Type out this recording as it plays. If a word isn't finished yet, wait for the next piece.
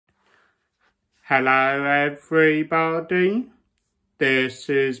Hello everybody, this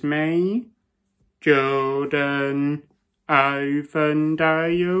is me, Jordan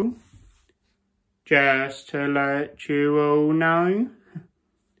Ovendale. Just to let you all know,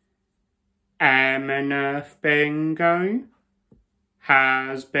 Emneth bingo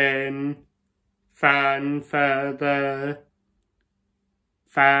has been fun for the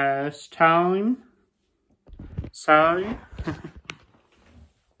first time, so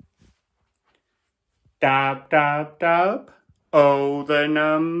dab, all the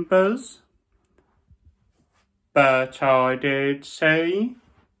numbers, but I did see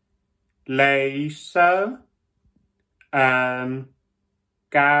Lisa, Gabby,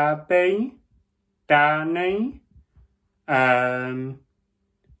 Danny,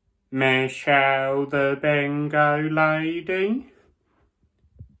 Michelle the bingo lady,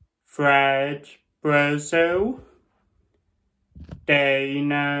 Fred Brazil,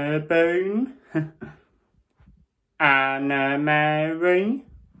 Deanna Boone, Annamarie,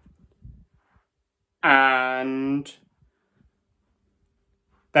 and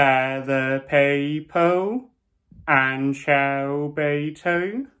they're the people, and Shelbie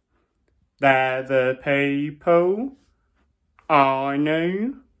too. They're the people I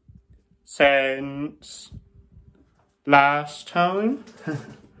knew since last time.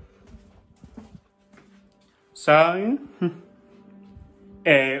 So,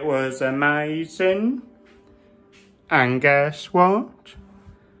 it was amazing. And guess what?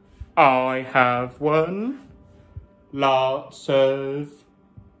 I have won lots of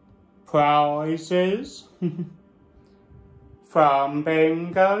prizes from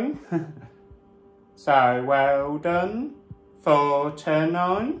bingo. So well done for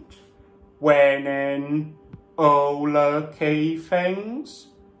tonight, winning all lucky things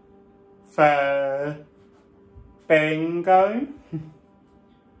for bingo.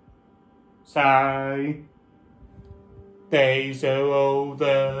 So these are all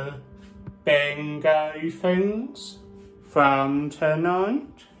the bingo things from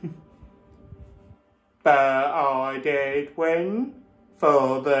tonight. But I did win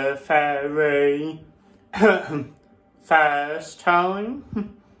for the very first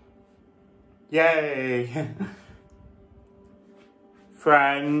time. Yay!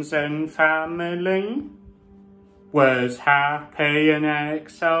 Friends and family was happy and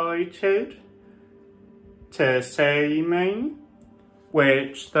excited to see me,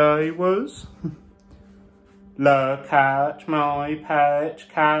 which they was. Look at my pet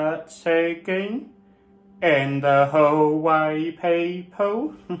cat Siggy in the hallway,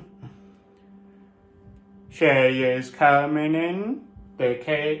 people. She is coming in the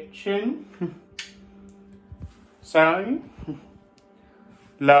kitchen. So,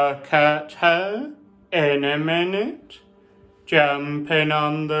 look at her in a minute, jumping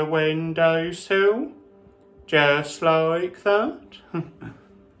on the windowsill, just like that,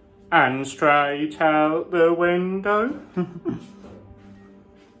 and straight out the window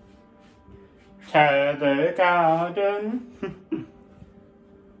to the garden.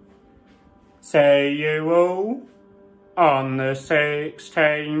 See you all on the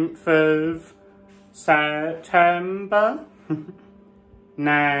 16th of September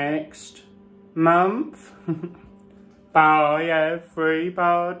next month. Bye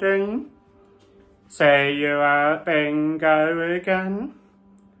everybody. See you at bingo again.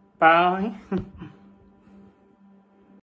 Bye.